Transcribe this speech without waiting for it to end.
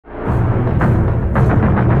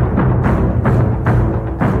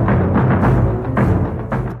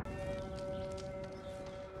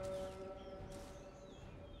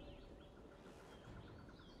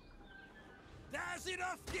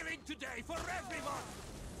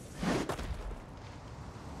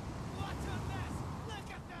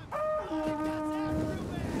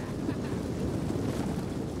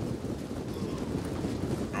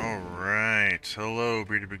Alright, hello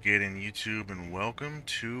Breeder Brigade and YouTube, and welcome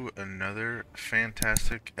to another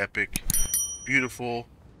fantastic, epic, beautiful,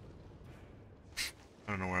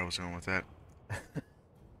 I don't know where I was going with that,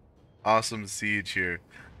 awesome siege here.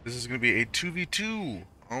 This is going to be a 2v2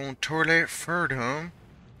 on Torle Ferdum,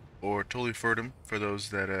 or Tolly Ferdum, for those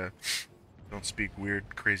that don't speak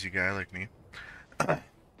weird, crazy guy like me. But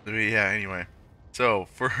yeah, anyway, so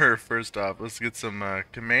for first off, let's get some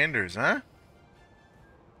commanders, huh?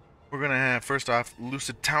 We're going to have, first off,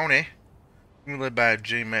 Lusitania, led by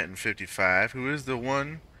J. Metten 55, who is the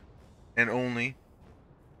one and only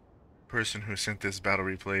person who sent this battle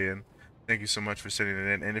replay in. Thank you so much for sending it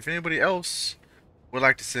in. And if anybody else would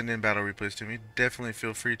like to send in battle replays to me, definitely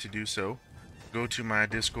feel free to do so. Go to my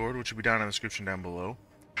Discord, which will be down in the description down below,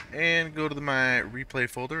 and go to my replay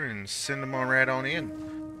folder and send them on right on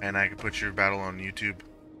in. And I can put your battle on YouTube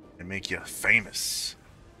and make you famous.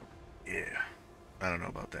 Yeah. I don't know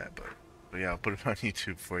about that, but yeah, I'll put it on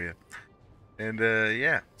YouTube for you. And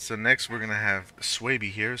yeah, so next we're going to have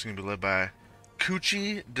Swaby here. It's going to be led by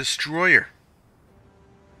Coochie Destroyer.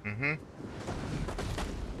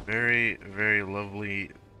 Very, very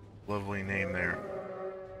lovely name there.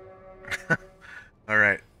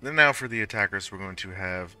 Alright, then now for the attackers, we're going to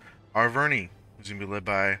have Arverni, who's going to be led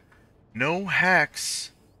by No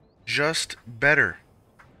Hacks, Just Better.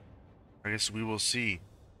 I guess we will see.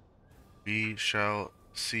 We shall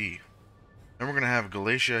see. Then we're going to have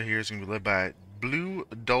Galatia here. It's going to be led by Blue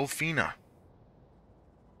Dolphina.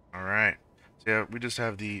 Alright. So yeah, we just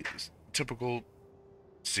have the typical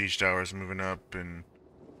siege towers moving up and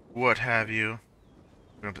what have you.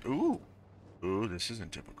 Ooh. Ooh, this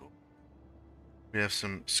isn't typical. We have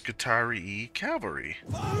some Skitari cavalry.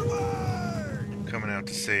 Forward! Coming out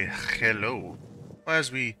to say hello. Well,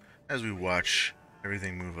 as we watch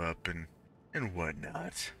everything move up and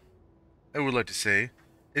whatnot. I would like to say,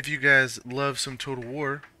 if you guys love some Total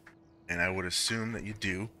War, and I would assume that you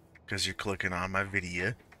do, because you're clicking on my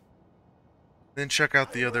video, then check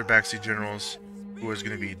out the other Backseat Generals, who is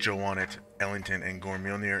going to be Joe Onit, Ellington, and Gorm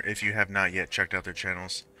Miolneer. If you have not yet checked out their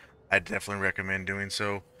channels, I definitely recommend doing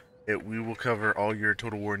so. We will cover all your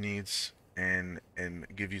Total War needs and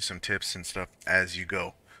give you some tips and stuff as you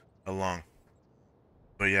go along.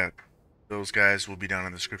 But yeah, those guys will be down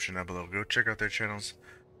in the description down below. Go check out their channels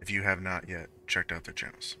if you have not yet checked out their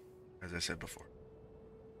channels, as I said before.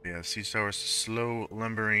 Yeah, Siege Tower's slow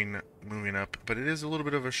lumbering, moving up, but it is a little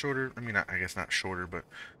bit of a shorter, I mean, I guess not shorter, but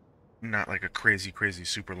not like a crazy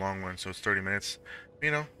super long one, so it's 30 minutes. You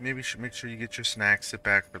know, maybe you should make sure you get your snacks, sit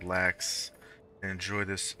back, relax, and enjoy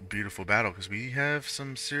this beautiful battle, because we have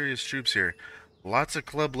some serious troops here. Lots of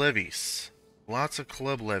club levies. Lots of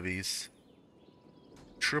club levies.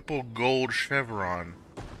 Triple gold chevron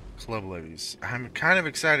club levies. I'm kind of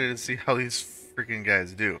excited to see how these freaking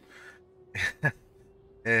guys do.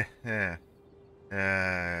 Yeah.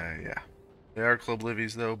 They are club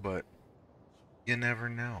levies though, but you never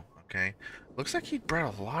know, okay? Looks like he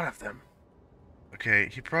brought a lot of them. Okay,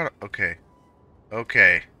 he brought, okay.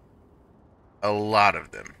 A lot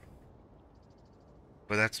of them.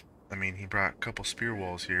 But that's, I mean, he brought a couple spear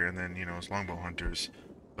walls here and then, you know, his longbow hunters.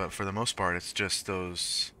 But for the most part, it's just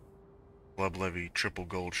those club levy triple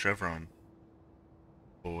gold chevron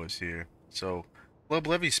boys here. So, club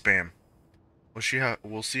levy spam. We'll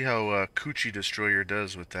see how Coochie Destroyer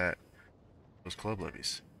does with that. Those club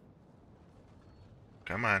levies.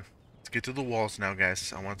 Come on. Let's get to the walls now,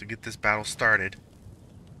 guys. I want to get this battle started.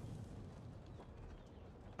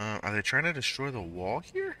 Are they trying to destroy the wall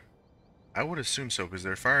here? I would assume so, because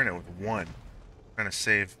they're firing it with one. Trying to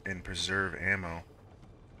save and preserve ammo.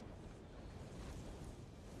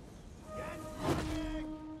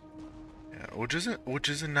 Yeah, which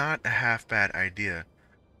is not a half bad idea,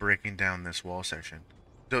 breaking down this wall section.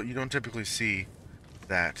 You don't typically see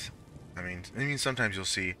that. I mean sometimes you'll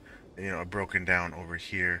see, you know, a broken down over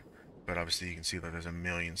here, but obviously you can see that there's a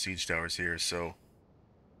million siege towers here, so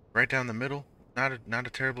right down the middle, not a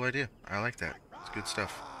terrible idea. I like that. It's good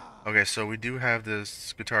stuff. Okay, so we do have the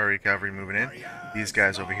Skitari cavalry moving in. These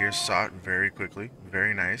guys over here saw it very quickly.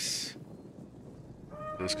 Very nice.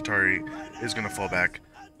 So the Skitari is going to fall back.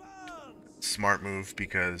 Smart move,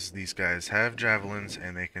 because these guys have javelins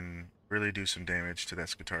and they can really do some damage to that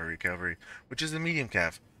Skitari cavalry, which is the medium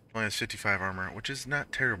cav. Only has 55 armor, which is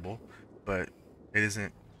not terrible, but it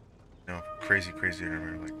isn't, you know, crazy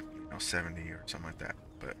armor, like, you know, 70 or something like that.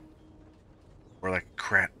 But or like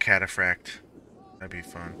cataphract, that'd be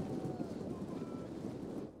fun.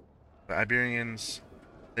 The Iberians,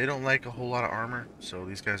 they don't like a whole lot of armor, so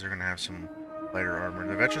these guys are going to have some lighter armor.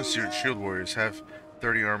 The veteran shield warriors have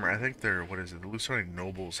 30 armor. I think they're, what is it, the Lusonic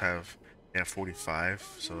nobles have, yeah,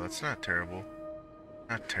 45, so that's not terrible.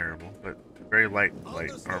 Not terrible, but very light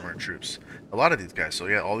armor troops. A lot of these guys, so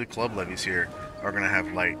yeah, all the club levies here are going to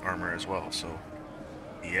have light armor as well, so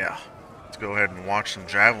yeah. Let's go ahead and watch some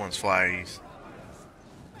javelins fly.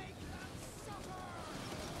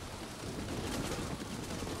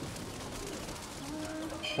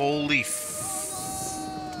 Holy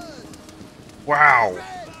wow.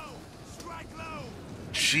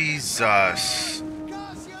 Jesus.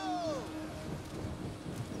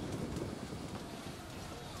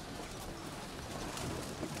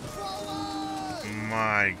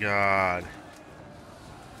 My God.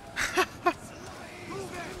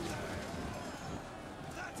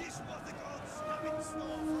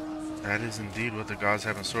 That is indeed what the gods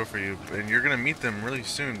have in store for you. And you're going to meet them really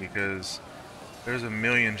soon because there's a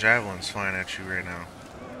million javelins flying at you right now.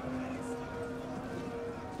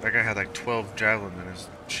 That guy had like 12 javelins in his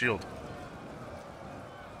shield.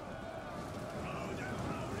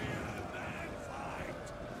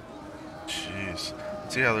 Jeez.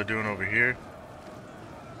 See how they're doing over here?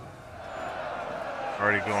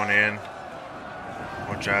 Already going in.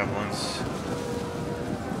 More javelins.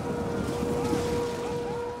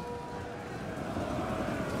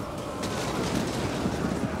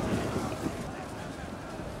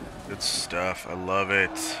 Good stuff. I love it.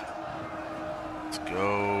 Let's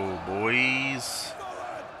go, boys.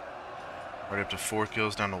 Already up to 4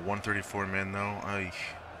 kills, down to 134 men, though.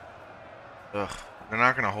 Ugh. They're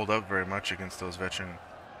not going to hold up very much against those veteran,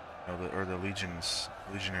 or the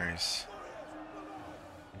legionaries.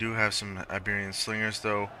 We do have some Iberian slingers,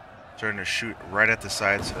 though, starting to shoot right at the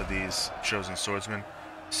sides of these chosen swordsmen.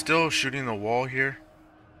 Still shooting the wall here.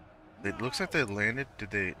 It looks like they landed.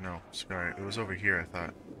 Did they? No, sorry. It was over here, I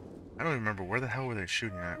thought. I don't even remember. Where the hell were they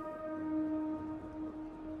shooting at?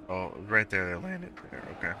 Oh, right there they landed. There,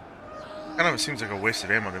 okay. Kind of seems like a wasted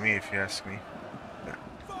ammo to me, if you ask me. Yeah,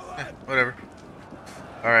 whatever.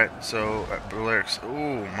 Alright, so, lyrics.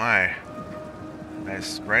 Ooh, my.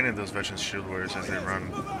 Nice. Right into those veterans shield warriors as they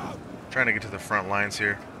run. Trying to get to the front lines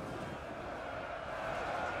here.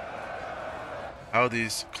 How are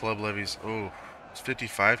these club levies? Oh, it's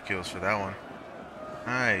 55 kills for that one.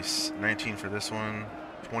 Nice. 19 for this one.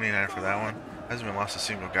 29 for that one. Hasn't been lost a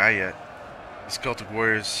single guy yet. These Celtic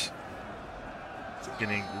warriors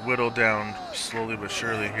getting whittled down slowly but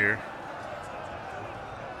surely here.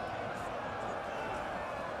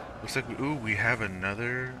 Looks like we have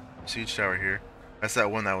another siege tower here. That's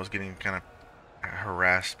that one that was getting kind of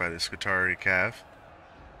harassed by the Scutari Cav.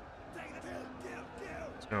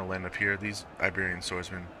 It's gonna land up here. These Iberian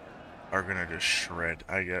swordsmen are gonna just shred.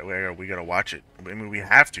 We gotta watch it. I mean, we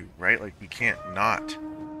have to, right? Like, we can't not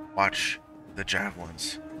watch the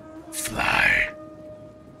javelins fly.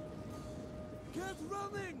 Get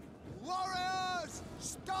running! Warriors!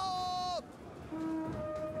 Stop!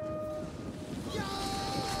 Yeah!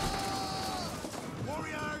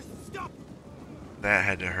 Warriors, stop! That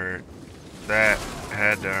had to hurt. That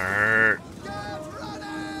had to hurt. Get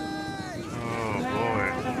running! Oh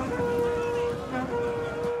boy.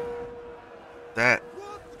 That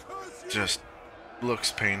just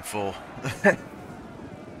looks painful.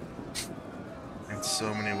 In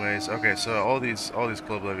so many ways. Okay, so all these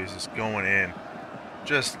club levies just going in.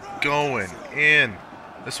 Just going in.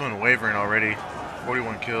 This one wavering already.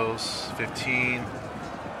 41 kills, 15,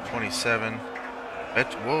 27.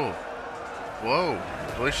 Whoa. Whoa.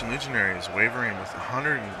 Galatian Legionaries wavering with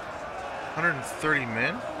 130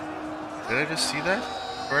 men? Did I just see that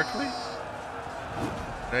correctly?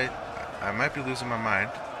 I might be losing my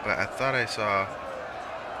mind, but I thought I saw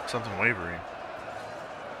something wavering.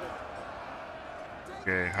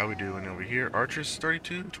 Okay, how we doing over here? Archers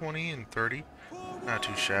 32, 20, and 30. Not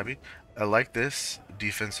too shabby. I like this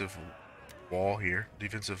defensive wall here.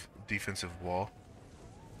 Defensive wall.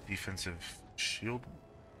 Defensive shield.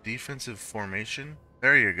 Defensive formation.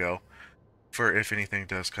 There you go. For if anything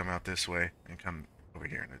does come out this way and come over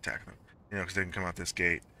here and attack them. You know, because they can come out this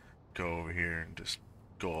gate, go over here and just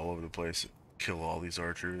go all over the place, kill all these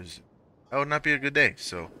archers. That would not be a good day.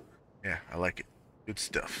 So, yeah, I like it. Good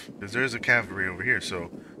stuff. Because there's a cavalry over here,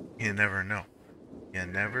 so you never know. You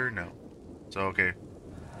never know. So, okay.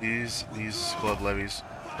 These club levies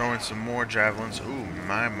throwing some more javelins. Ooh,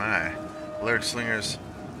 my. Laird slingers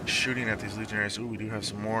shooting at these legionaries. Ooh, we do have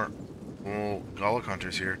some more Gallic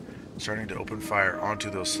hunters here. Starting to open fire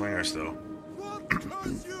onto those slingers, though.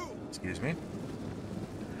 Excuse me.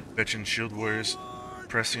 Veteran shield warriors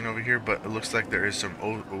pressing over here, but it looks like there is some...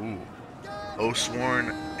 ooh.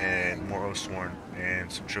 Oathsworn and more Oathsworn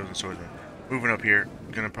and some chosen swordsmen. Moving up here,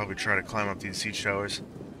 gonna probably try to climb up these siege towers.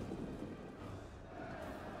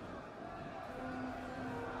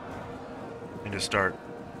 And just start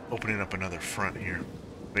opening up another front here.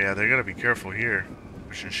 But yeah, they gotta be careful here.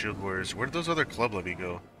 Pushing shield warriors. Where did those other club levy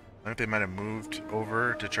go? I think they might have moved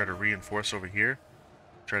over to try to reinforce over here.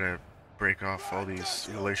 Try to break off all these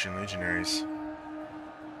Galatian legionaries.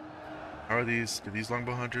 How are these? Did these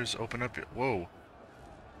longbow hunters open up? Whoa.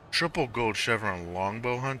 Triple gold chevron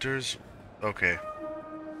longbow hunters? Okay.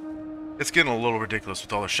 It's getting a little ridiculous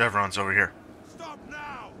with all the chevrons over here. Stop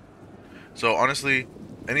now! So honestly,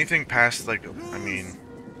 anything past like, I mean,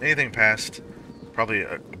 anything past probably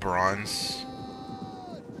a bronze,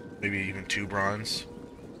 maybe even 2 bronze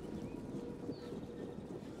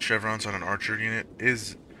chevrons on an archer unit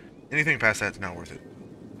is anything past that's not worth it.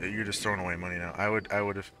 You're just throwing away money now. I would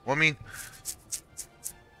have. Well, I mean,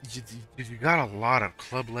 you got a lot of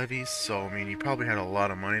club levies, so I mean, you probably had a lot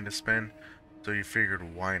of money to spend, so you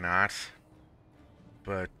figured why not.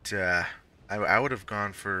 But I would have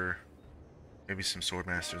gone for maybe some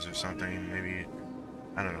swordmasters or something. Maybe,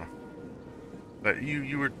 I don't know. But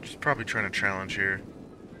you were just probably trying to challenge here.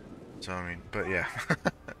 So I mean, but yeah.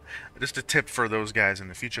 Just a tip for those guys in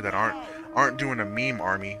the future that aren't doing a meme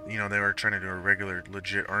army. You know, they were trying to do a regular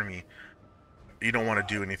legit army. You don't want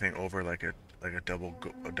to do anything over like a double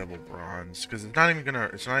bronze, because it's not even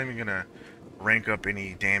gonna rank up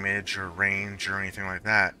any damage or range or anything like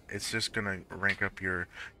that. It's just gonna rank up your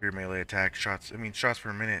melee attack shots. I mean, shots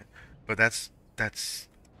per minute. But that's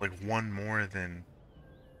like 1 more than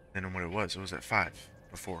what it was. It was at 5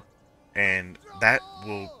 before, and that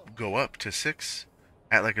will go up to 6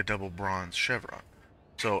 at like a double bronze chevron.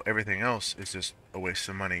 So everything else is just a waste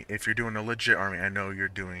of money. If you're doing a legit army, I know you're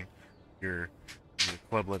doing your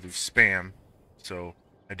club levy spam, so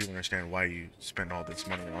I do understand why you spend all this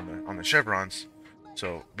money on the chevrons.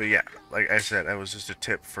 So, but yeah, like I said, that was just a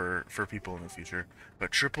tip for people in the future.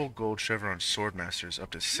 But triple gold chevron swordmasters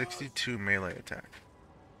up to 62 melee attack.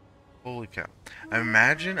 Holy cow!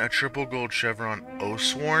 Imagine a triple gold chevron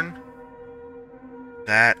Oathsworn.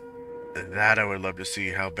 That I would love to see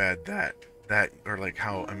how bad that or like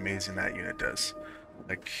how amazing that unit does.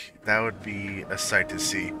 Like, that would be a sight to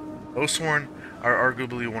see. Oathsworn are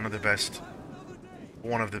arguably one of the best,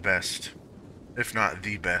 if not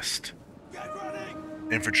the best,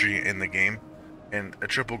 infantry in the game. And a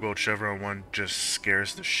triple gold chevron one just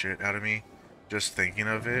scares the shit out of me just thinking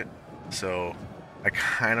of it. So I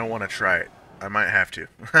kind of want to try it. I might have to.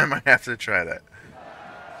 I might have to try that.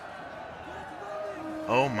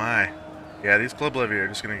 Oh my. Yeah, these club levy are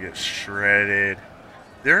just gonna get shredded.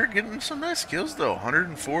 They're getting some nice kills though.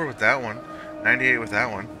 104 with that one, 98 with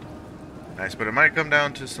that one. Nice, but it might come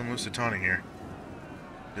down to some Lusitani here.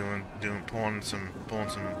 Pulling some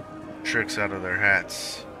tricks out of their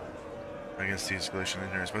hats against these Galatian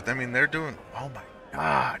legionaries. But I mean, they're doing. Oh my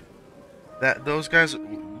god, those guys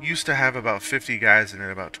used to have about 50 guys in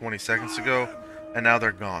it about 20 seconds ago, and now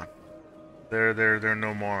they're gone. They're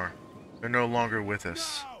no more. They're no longer with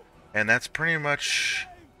us, and that's pretty much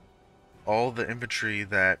all the infantry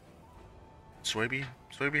that Swaby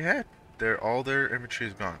had. All their infantry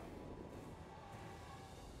is gone.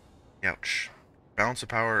 Ouch. Balance of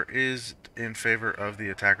power is in favor of the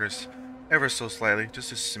attackers, ever so slightly,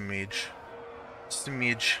 just a smidge.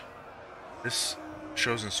 This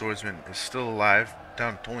chosen swordsman is still alive,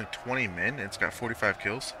 down to only 20 men, and it's got 45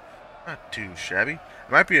 kills. Not too shabby.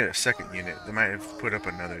 It might be a second unit. They might have put up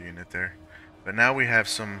another unit there. But now we have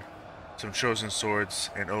some chosen swords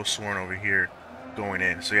and Oathsworn over here going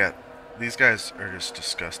in. So yeah, these guys are just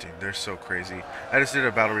disgusting. They're so crazy. I just did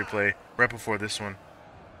a battle replay right before this one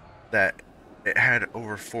that it had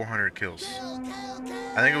over 400 kills.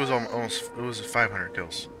 I think it was 500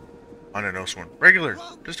 kills on an Oathsworn.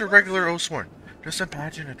 Just a regular Oathsworn. Just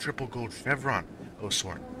imagine a triple gold chevron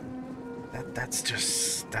Oathsworn.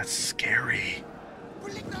 That's scary.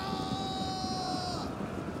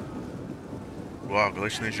 Wow,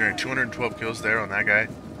 Galatian Legionary, 212 kills there on that guy.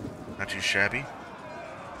 Not too shabby.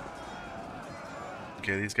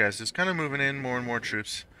 Okay, these guys just kind of moving in more and more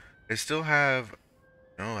troops. They still have...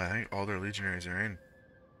 No, I think all their legionaries are in.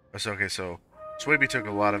 So, okay, so Swaby took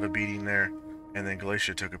a lot of a beating there, and then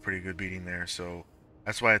Galatia took a pretty good beating there, so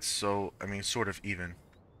that's why it's so, I mean, sort of even.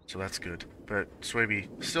 So that's good. But Swaby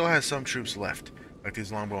still has some troops left, like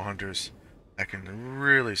these longbow hunters, that can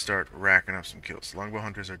really start racking up some kills. Longbow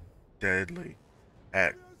hunters are deadly.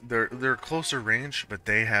 They're closer range, but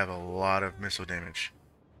they have a lot of missile damage.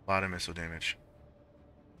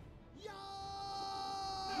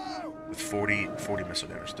 With 40 missile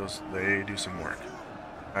damage. They do some work.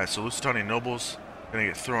 Alright, so Lusitani Nobles gonna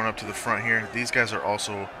get thrown up to the front here. These guys are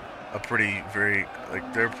also a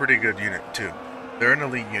they're a pretty good unit too. They're an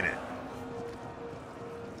elite unit.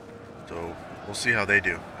 So we'll see how they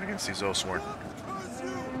do against these Oathsworn.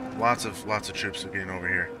 Lots of troops are getting over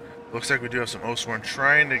here. Looks like we do have some Oathsworn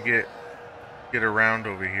trying to get around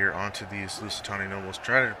over here onto these Lusitani Nobles.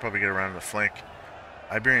 Try to probably get around the flank.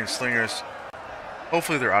 Iberian Slingers,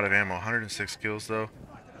 hopefully they're out of ammo. 106 kills though.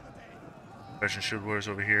 Russian Shield Warriors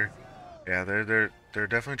over here. Yeah, they're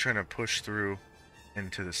definitely trying to push through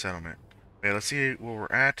into the settlement. Okay, let's see where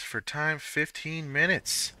we're at for time. 15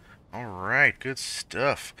 minutes. Alright, good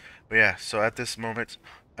stuff. But yeah, so at this moment,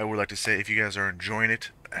 I would like to say if you guys are enjoying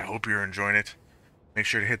it, I hope you're enjoying it. Make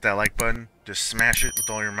sure to hit that like button. Just smash it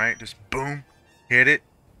with all your might. Just boom. Hit it.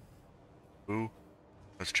 Ooh.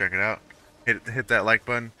 Let's check it out. Hit that like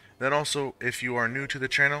button. Then also, if you are new to the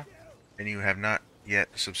channel and you have not yet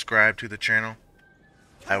subscribed to the channel,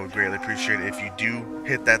 I would greatly appreciate it if you do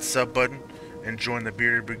hit that sub button and join the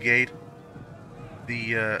Bearded Brigade,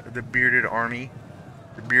 the Bearded Army,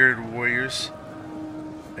 the Bearded Warriors,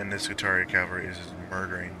 and this Guitaria Cavalry is just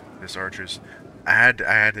murdering this archers. I had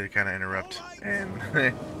to kind of interrupt and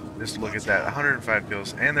just look at that. 105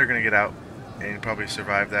 kills, and they're gonna get out and probably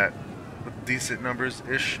survive that with decent numbers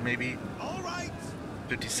ish, maybe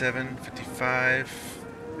 57, 55.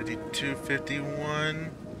 52,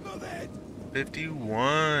 51,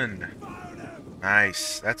 51.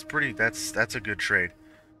 Nice. That's a good trade.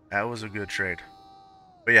 That was a good trade.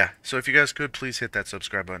 But yeah, so if you guys could please hit that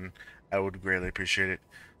subscribe button, I would greatly appreciate it.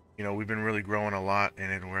 You know, we've been really growing a lot,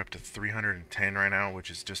 and we're up to 310 right now, which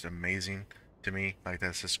is just amazing to me. Like,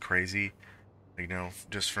 that's just crazy. You know,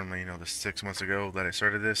 just from, you know, the 6 months ago that I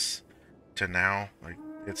started this to now, like,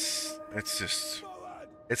 it's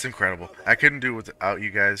incredible. I couldn't do it without you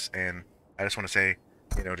guys, and I just want to say,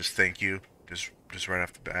 you know, just thank you, just right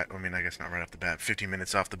off the bat. I mean, I guess not right off the bat, 15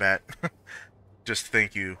 minutes off the bat. Just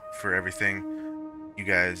thank you for everything. You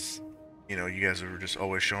guys, you know, you guys are just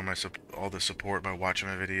always showing all the support by watching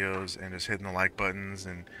my videos and just hitting the like buttons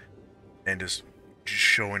and just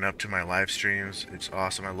showing up to my live streams. It's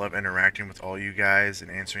awesome. I love interacting with all you guys and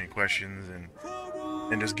answering questions and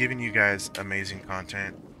just giving you guys amazing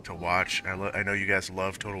content to watch. I know you guys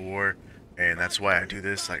love Total War, and that's why I do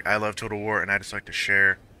this. Like, I love Total War, and I just like to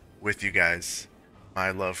share with you guys my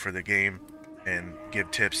love for the game and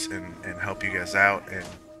give tips and help you guys out and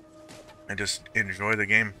just enjoy the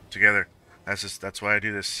game together. That's why I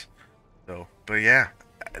do this. So, but yeah,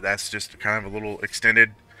 that's just kind of a little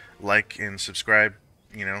extended like and subscribe,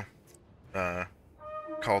 you know,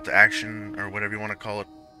 call to action or whatever you want to call it.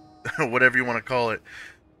 Whatever you want to call it.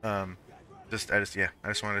 I just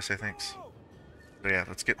wanted to say thanks. So yeah,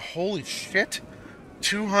 let's get, holy shit,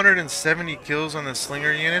 270 kills on the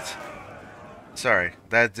Slinger unit. Sorry,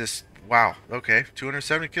 that just, wow, okay,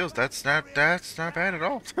 270 kills, that's not bad at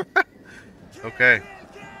all. Okay,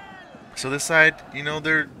 so this side, you know,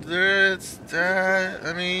 I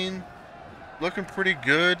mean, looking pretty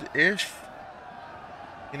good-ish,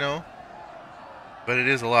 you know, but it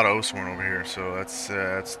is a lot of Oathsworn over here, so that's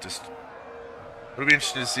just, it'll be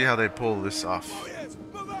interesting to see how they pull this off.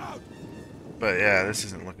 But yeah, this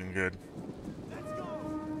isn't looking good.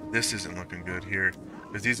 This isn't looking good here,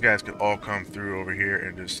 because these guys could all come through over here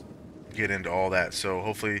and just get into all that. So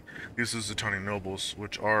hopefully these Lusitani Nobles,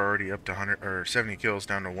 which are already up to 100 or 70 kills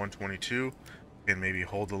down to 122, can maybe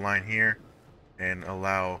hold the line here and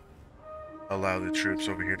allow the troops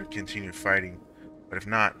over here to continue fighting. But if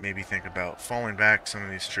not, maybe think about falling back some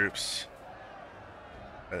of these troops.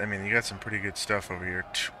 I mean, you got some pretty good stuff over here.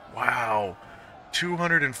 Wow,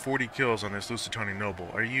 240 kills on this Lusitani Noble.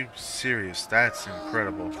 Are you serious? That's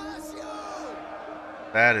incredible.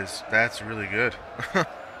 That's really good.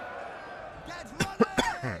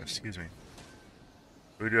 Excuse me.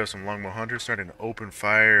 We do have some Longbow Hunters starting to open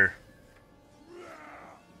fire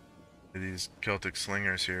with these Celtic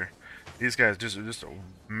Slingers here. These guys just a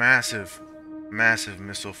massive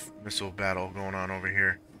missile battle going on over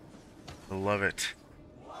here. I love it.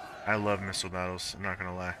 I love missile battles, I'm not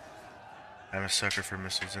gonna lie. I'm a sucker for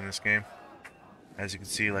missiles in this game. As you can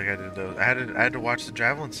see, like I did those. I had to watch the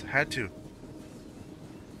javelins. Had to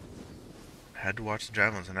watch the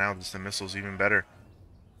javelins, and now just the missiles even better.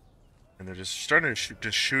 And they're just starting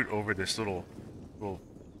to shoot over this little, I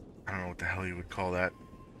don't know what the hell you would call that.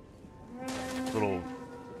 Little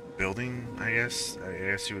building, I guess. I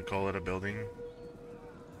guess you would call it a building.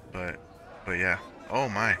 But yeah. Oh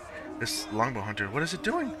my. This Longbow Hunter, what is it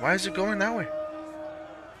doing? Why is it going that way?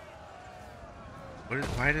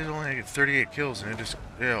 Why did it only get 38 kills and it just...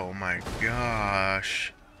 Oh my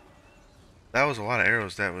gosh. That was a lot of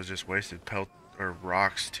arrows that was just wasted. Or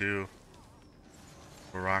rocks too.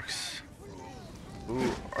 Rocks.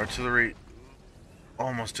 Ooh, artillery.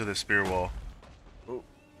 Almost to the spear wall. Ooh,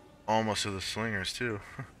 almost to the slingers too.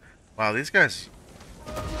 Wow, these guys.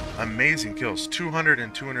 Amazing kills. 200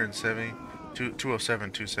 and 270.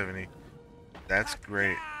 207, 270. That's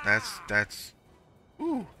great. That's.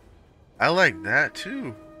 Ooh. I like that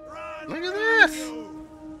too. Look at this.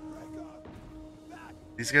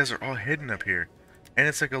 These guys are all hidden up here. And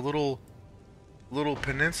it's like a little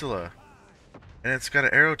peninsula. And it's got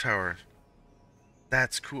an arrow tower.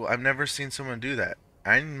 That's cool. I've never seen someone do that.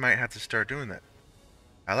 I might have to start doing that.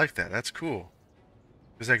 I like that. That's cool.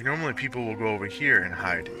 Because like normally people will go over here and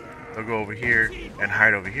hide. They'll go over here and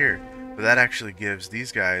hide over here. But that actually gives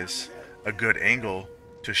these guys a good angle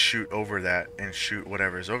to shoot over that and shoot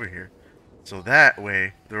whatever is over here. So that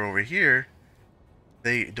way they're over here.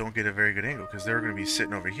 They don't get a very good angle because they're going to be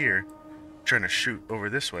sitting over here trying to shoot over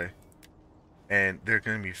this way. And they're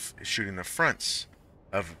going to be shooting the fronts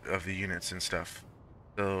of the units and stuff.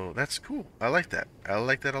 So that's cool. I like that. I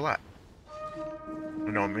like that a lot. I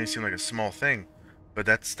know it may seem like a small thing, but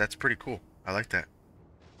that's pretty cool. I like that.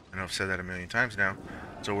 I know I've said that a million times now.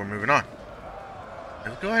 So we're moving on.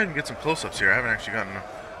 Let's go ahead and get some close-ups here. I haven't actually gotten a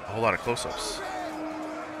whole lot of close-ups.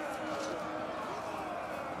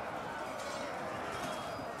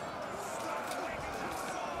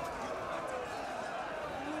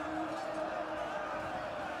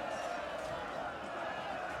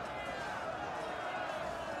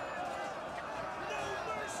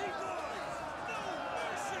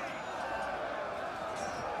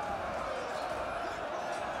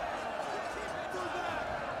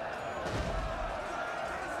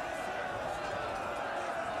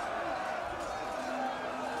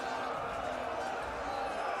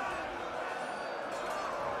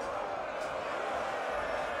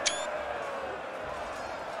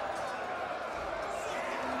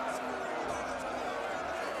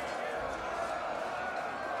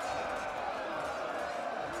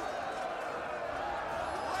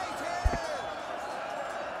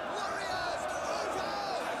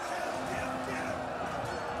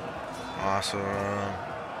 Awesome.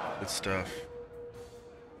 Good stuff.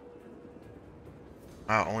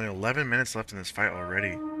 Wow, only 11 minutes left in this fight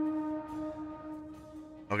already.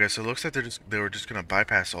 Okay, so it looks like they were just gonna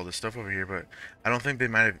bypass all this stuff over here, but I don't think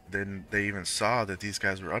they even saw that these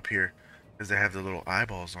guys were up here because they have the little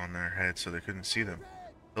eyeballs on their head, so they couldn't see them.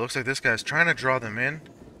 It looks like this guy's trying to draw them in,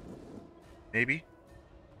 maybe.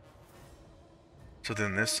 So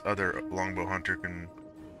then this other longbow hunter can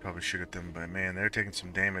probably shoot at them, but man, they're taking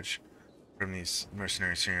some damage from these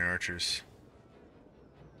mercenary senior archers.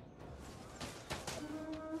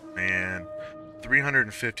 Man,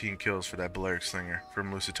 315 kills for that Balearic Slinger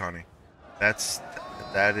from Lusitani. That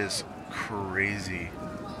is crazy.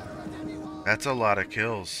 That's a lot of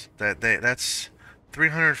kills. That's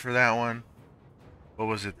 300 for that one. What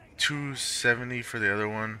was it? 270 for the other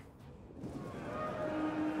one.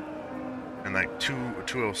 And like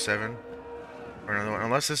 207 for another one.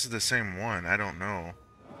 Unless this is the same one, I don't know.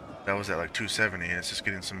 That was at like 270 and it's just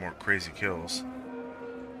getting some more crazy kills.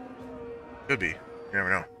 Could be. You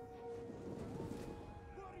never know.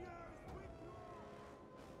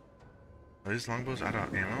 Are these longbows out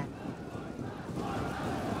of ammo?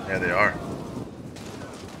 Yeah, they are.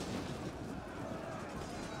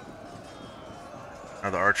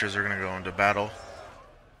 Now the archers are gonna go into battle.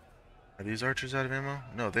 Are these archers out of ammo?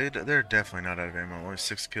 No, they're definitely not out of ammo. Only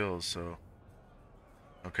 6 kills, so.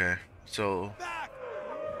 Okay, so.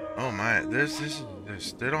 Oh my, they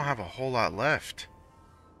don't have a whole lot left.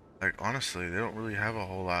 Like honestly, they don't really have a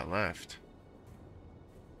whole lot left.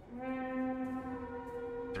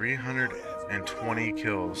 320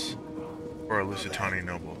 kills for a Lusitani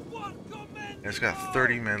noble. And it's got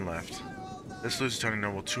 30 men left. This Lusitani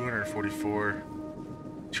noble, 244,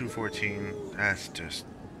 214. That's just,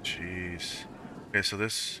 jeez. Okay, so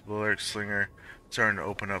this Balearic Slinger starting to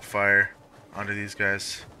open up fire onto these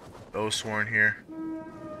guys. Oathsworn here.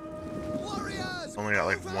 Only got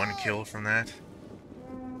like 1 kill from that.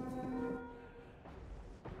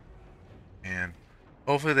 And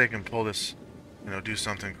hopefully they can pull this, you know, do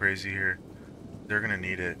something crazy here. They're gonna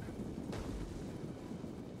need it.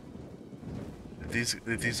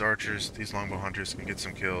 If these archers, these longbow hunters can get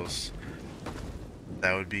some kills,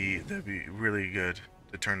 that'd be really good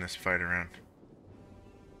to turn this fight around.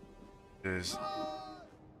 Because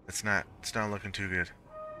it's not looking too good.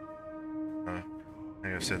 I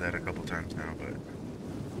think I've said that a couple times now, but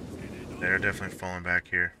they're definitely falling back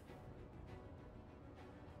here.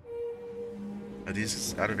 Are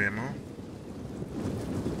these out of ammo?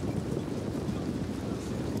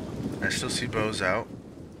 I still see bows out.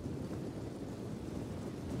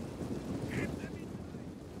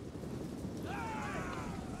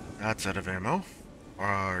 That's out of ammo.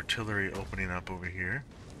 Our artillery opening up over here.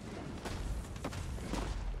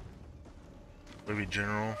 Levy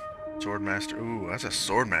General, Swordmaster. Ooh, that's a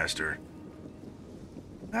Swordmaster.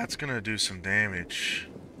 That's gonna do some damage.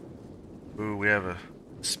 Ooh, we have a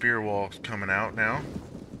spear wall coming out now.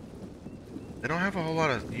 They don't have a whole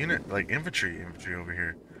lot of infantry over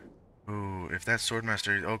here. Ooh, if that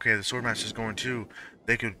Swordmaster, okay, the Swordmaster's going too.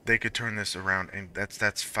 They could turn this around, and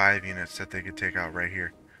that's 5 units that they could take out right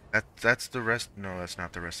here. That's the rest. No, that's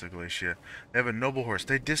not the rest of Galatia. They have a noble horse.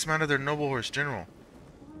 They dismounted their noble horse general.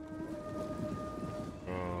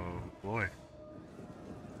 Oh boy.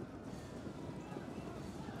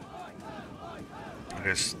 I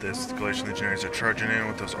guess this Galatian legionaries are charging in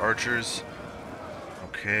with those archers.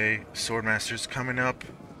 Okay, Swordmasters coming up.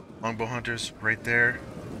 Longbow hunters right there.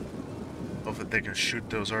 Hope that they can shoot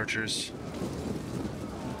those archers.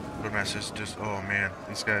 Swordmasters just, oh man,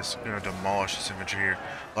 these guys are gonna demolish this infantry here.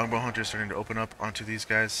 Longbow hunters starting to open up onto these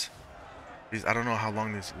guys. I don't know how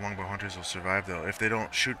long these longbow hunters will survive though. If they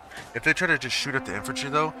don't shoot, if they try to just shoot at the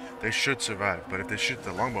infantry though, they should survive. But if they shoot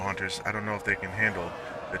the longbow hunters, I don't know if they can handle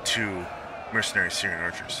the 2 mercenary Syrian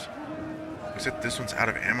archers. Except this one's out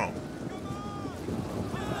of ammo.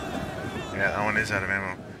 Yeah, that one is out of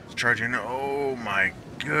ammo. It's charging. Oh my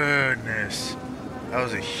goodness. That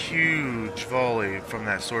was a huge volley from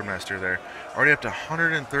that Swordmaster there. Already up to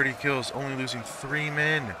 130 kills, only losing 3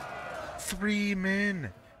 men. 3 men!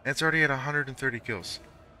 And it's already at 130 kills.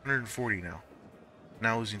 140 now.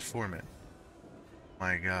 Now losing 4 men.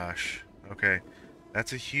 My gosh. Okay.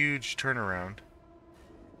 That's a huge turnaround.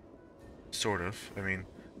 Sort of. I mean,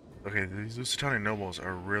 okay, these Lusitanian nobles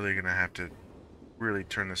are really going to have to really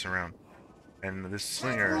turn this around. And this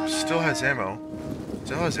slinger still has ammo.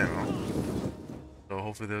 Still has ammo. So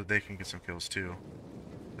hopefully they can get some kills too.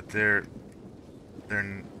 But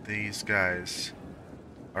these guys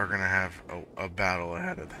are gonna have a battle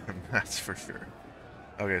ahead of them. That's for sure.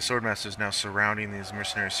 Okay, Swordmaster's now surrounding these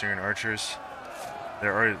mercenary Syrian archers.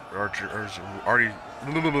 They're already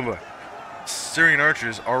Syrian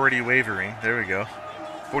archers already wavering. There we go.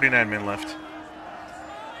 49 men left.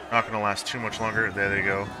 Not gonna last too much longer. There they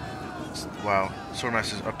go. Wow,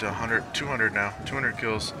 Swordmaster's up to 200 now. 200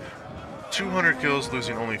 kills. 200 kills,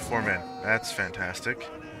 losing only 4 men. That's fantastic.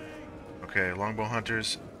 Okay, longbow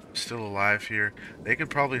hunters still alive here. They could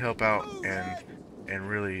probably help out and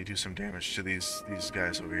really do some damage to these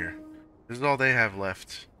guys over here. This is all they have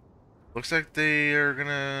left. Looks like they are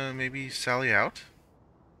gonna maybe sally out,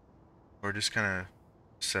 or just kind of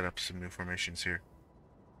set up some new formations here.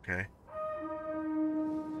 Okay.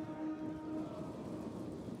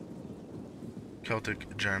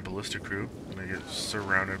 Celtic giant ballista crew. Gonna get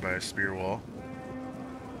surrounded by a spear wall.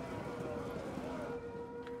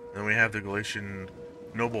 Then we have the Galatian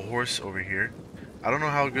noble horse over here. I don't know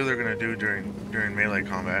how good they're gonna do during melee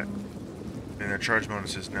combat. And their charge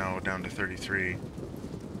bonus is now down to 33.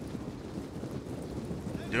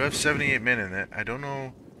 Do have 78 men in it. I don't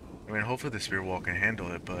know. I mean, hopefully the spear wall can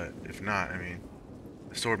handle it, but if not, I mean,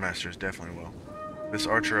 the Swordmaster is definitely will. This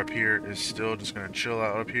archer up here is still just gonna chill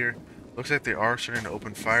out up here. Looks like they are starting to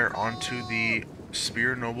open fire onto the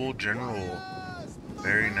Spear Noble General.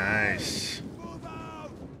 Very nice.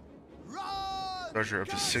 Archer up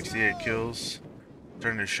to 68 kills.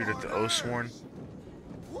 Starting to shoot at the Oathsworn.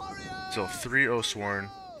 So 3 Oathsworn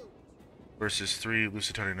versus 3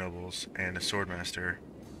 Lusitanian Nobles and a Swordmaster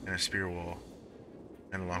and a Spear Wall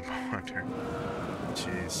and a Longbow Hunter.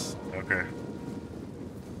 Jeez. Okay.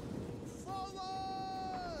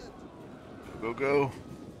 Go, go.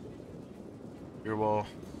 Spear Wall.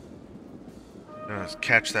 Gonna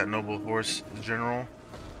catch that noble horse general.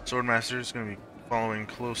 Swordmaster is gonna be following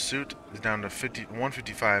close suit. He's down to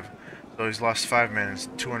 155. So he's lost 5 men. It's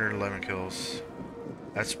 211 kills.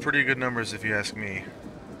 That's pretty good numbers if you ask me.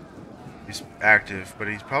 He's active, but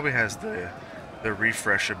he probably has the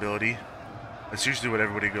refresh ability. That's usually what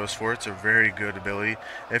everybody goes for. It's a very good ability.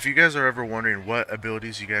 If you guys are ever wondering what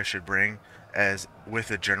abilities you guys should bring as with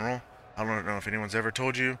a general, I don't know if anyone's ever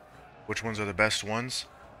told you which ones are the best ones,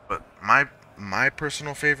 but my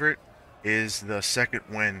personal favorite is the second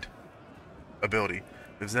wind ability,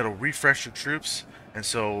 because that'll refresh your troops, and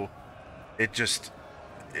so it just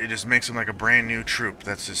makes them like a brand new troop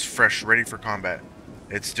that's just fresh, ready for combat.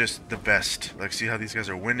 It's just the best. Like, see how these guys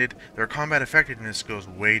are winded? Their combat effectiveness goes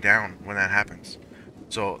way down when that happens.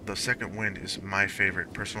 So the second wind is my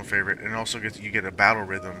favorite, personal favorite, and also you get a battle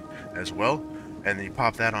rhythm as well, and then you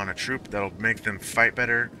pop that on a troop that'll make them fight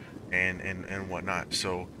better and whatnot.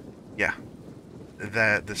 So yeah,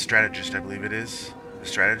 the strategist, I believe it is the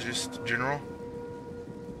strategist general.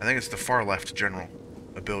 I think it's the far left general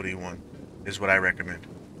ability one is what I recommend.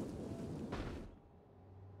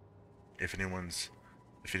 if anyone's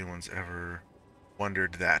ever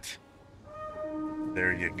wondered that.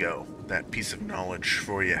 There you go. That piece of knowledge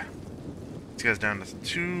for you. This guy's down to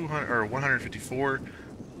 200 or 154,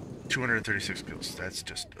 236 kills. That's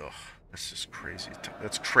just that's just crazy.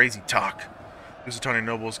 That's crazy talk. Lusitani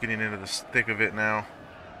Noble's getting into the thick of it now,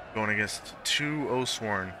 going against two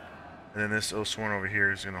Oathsworn, and then this Oathsworn over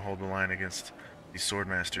here is going to hold the line against these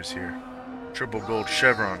Swordmasters here. Triple gold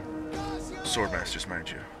chevron Swordmasters,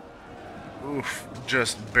 mind you. Oof,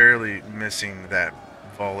 just barely missing that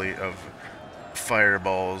volley of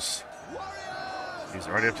fireballs. He's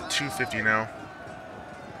already up to 250 now.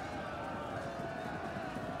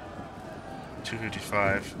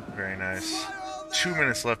 255, very nice. 2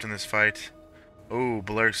 minutes left in this fight. Oh,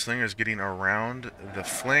 Balearic Slinger's getting around the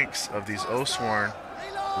flanks of these Oathsworn,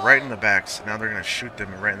 right in the backs. Now they're gonna shoot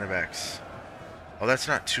them right in the backs. Oh, that's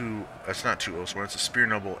not two Oathsworn. It's a Spear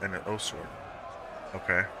Noble and an Oathsworn.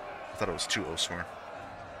 Okay, I thought it was two Oathsworn.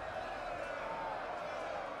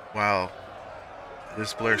 Wow,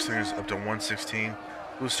 this Balearic Slinger's up to 116.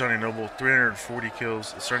 Lusitani Noble, 340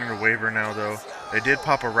 kills. It's starting to waver now, though. They did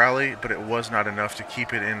pop a rally, but it was not enough to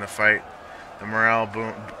keep it in the fight. The morale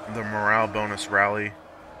bonus rally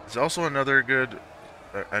is also another good,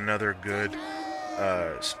 what's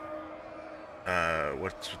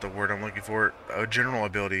the word I'm looking for? A general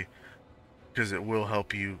ability, because it will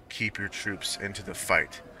help you keep your troops into the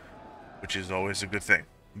fight, which is always a good thing.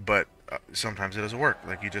 But sometimes it doesn't work,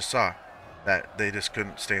 like you just saw. That they just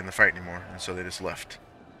couldn't stay in the fight anymore, and so they just left.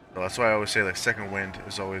 So that's why I always say, like, second wind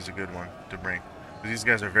is always a good one to bring. Because these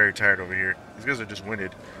guys are very tired over here. These guys are just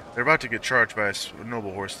winded. They're about to get charged by a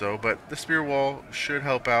noble horse, though, but the spear wall should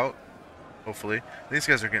help out, hopefully. These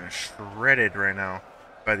guys are getting shredded right now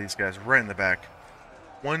by these guys right in the back.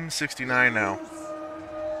 169 now.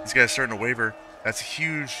 These guys starting to waver. That's a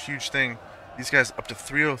huge, huge thing. These guys up to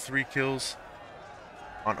 303 kills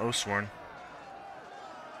on Oathsworn,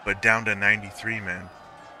 but down to 93, man.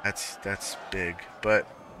 That's big. But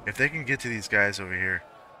if they can get to these guys over here,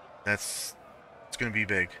 it's gonna be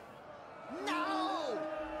big. No!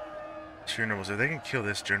 Spear Nobles, if they can kill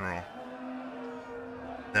this general,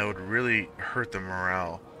 that would really hurt the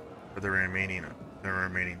morale for the remaining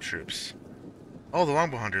troops. Oh, the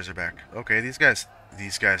longbow hunters are back. Okay, these guys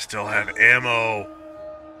still have ammo.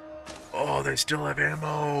 Oh, they still have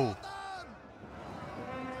ammo.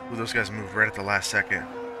 Ooh, those guys moved right at the last second.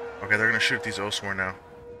 Okay, they're gonna shoot these Oathsworn now.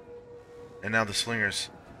 And now the slingers.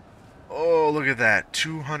 Oh, look at that.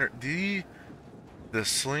 200. The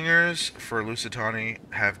slingers for Lusitani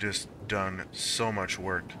have just done so much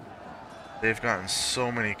work. They've gotten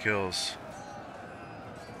so many kills.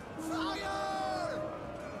 Fire!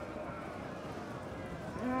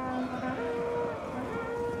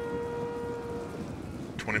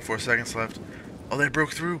 24 seconds left. Oh, they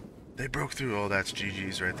broke through. They broke through. Oh, that's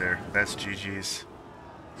GG's right there. That's GG's.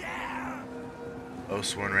 Yeah!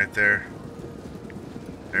 Oathsworn right there.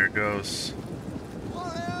 There it goes.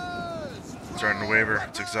 Warriors! Starting to waver.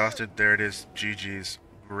 It's exhausted. There it is. GG's.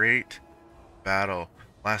 Great battle.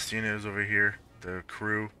 Last unit is over here. The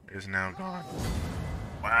crew is now gone.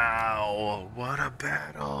 Wow. What a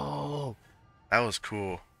battle. That was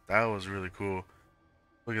cool. That was really cool.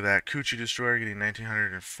 Look at that. Coochie Destroyer getting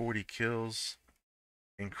 1,940 kills.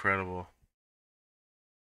 Incredible.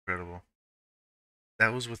 Incredible.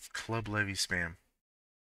 That was with Club Levy spam.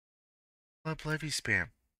 Club Levy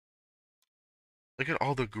spam. Look at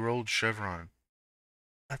all the gold chevron.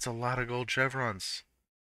 That's a lot of gold chevrons.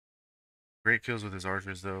 Great kills with his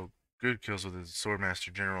archers, though. Good kills with his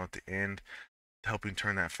Swordmaster General at the end, helping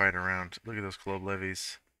turn that fight around. Look at those club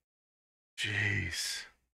levies. Jeez.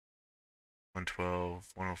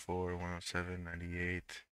 112, 104, 107,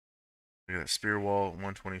 98. Look at that spear wall,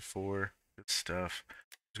 124. Good stuff.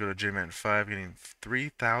 Let's go to J-Man 5, getting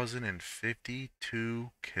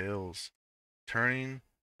 3,052 kills. Turning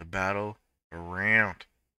the battle around.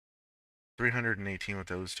 318 with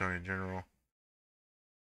the Lusitanian General.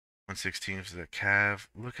 116 for the Cav.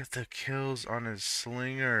 Look at the kills on his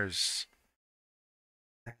slingers.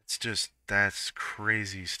 That's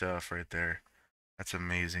crazy stuff right there. That's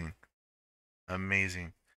amazing.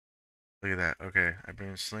 Amazing. Look at that. Okay,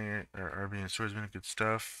 Iberian Slinger, or Iberian Swordsman, good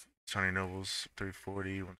stuff. Tony Nobles,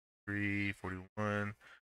 340, 103, 41,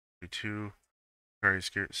 32. Kari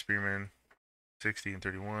Spearman, 60 and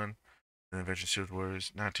 31. And then Veteran Shield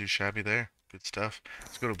Warriors, not too shabby there. Good stuff.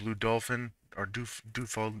 Let's go to Blue Dolphin, or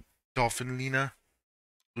Dolphinina.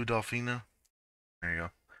 Blue Dolphina. There you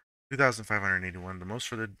go. 2,581. The most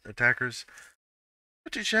for the attackers.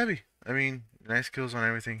 Not too shabby. I mean, nice kills on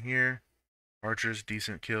everything here. Archers,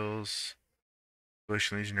 decent kills.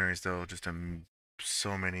 Glacial Legionaries, though, just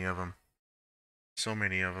so many of them. So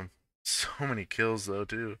many of them. So many kills, though,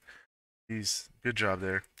 too. He's good job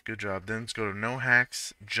there. Good job. Then let's go to no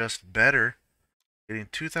hacks, just better. Getting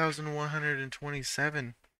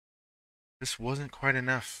 2,127. This wasn't quite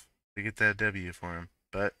enough to get that W for him,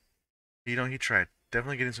 but you know he tried.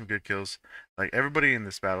 Definitely getting some good kills. Like everybody in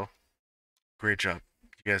this battle, great job.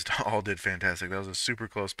 You guys all did fantastic. That was a super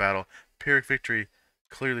close battle. Pyrrhic victory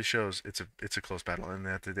clearly shows it's a close battle, and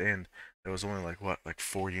at the end there was only like what, like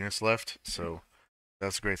 4 units left. So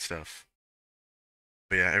that's great stuff.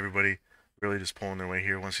 But yeah, everybody really just pulling their way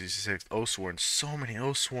here. 166 Oathsworn, so many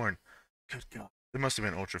Oathsworn. Good God, it must have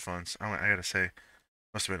been ultra funds. I gotta say,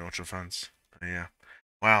 must have been ultra funds. But yeah,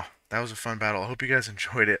 wow, that was a fun battle. I hope you guys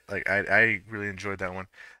enjoyed it. Like I really enjoyed that one.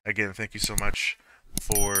 Again, thank you so much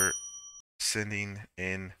for sending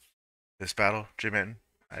in this battle, Jim Etten.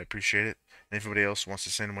 I appreciate it. And if anybody else wants to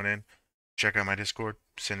send one in, check out my Discord,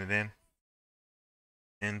 send it in.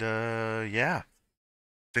 And yeah,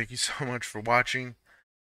 thank you so much for watching.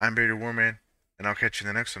 I'm Barry Warman, and I'll catch you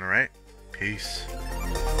in the next one, alright? Peace.